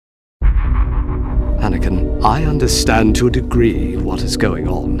Anakin, I understand to a degree what is going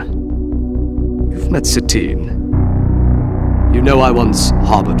on. You've met Satine. You know I once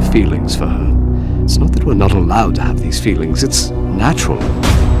harbored feelings for her. It's not that we're not allowed to have these feelings, it's natural.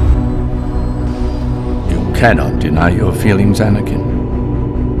 You cannot deny your feelings,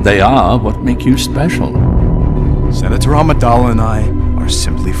 Anakin. They are what make you special. Senator Amidala and I are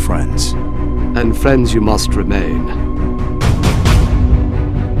simply friends. And friends you must remain.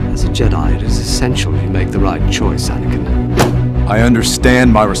 As a Jedi, it is essential you make the right choice, Anakin. I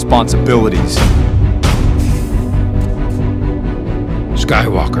understand my responsibilities.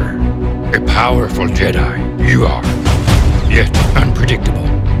 Skywalker, a powerful Jedi you are, yet unpredictable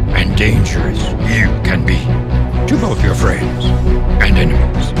and dangerous you can be to both your friends and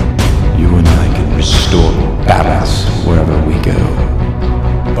enemies. You and I can restore balance wherever we go.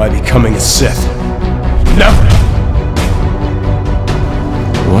 By becoming a Sith. Never!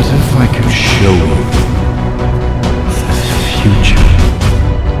 What if I could show you the future?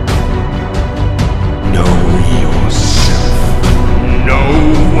 Know yourself. Know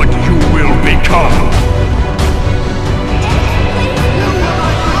what you will become.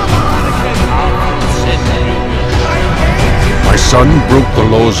 My son broke the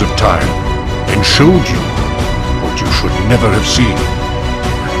laws of time and showed you what you should never have seen.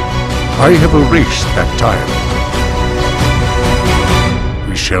 I have erased that time.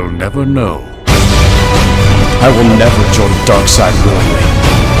 We shall never know. I will never join the dark side willingly.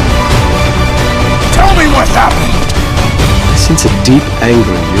 Tell me what happened! I sense a deep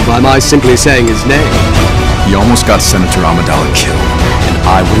anger in you by my simply saying his name. You almost got Senator Amidala killed, and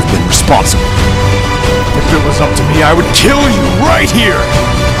I would have been responsible. If it was up to me, I would kill you right here!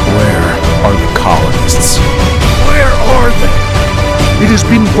 Where are the colonists? Where are they? It has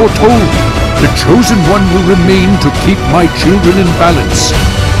been foretold. The Chosen One will remain to keep my children in balance.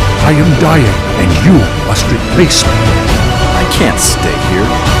 I am dying, and you must replace me. I can't stay here.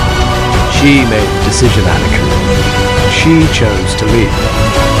 She made the decision, Anakin. She chose to leave.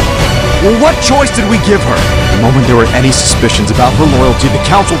 Well, what choice did we give her? The moment there were any suspicions about her loyalty, the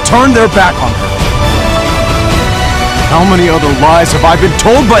Council turned their back on her. How many other lies have I been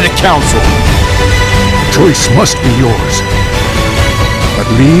told by the Council? The choice must be yours. But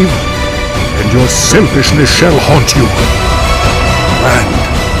leave, and your selfishness shall haunt you.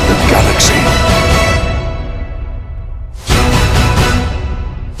 And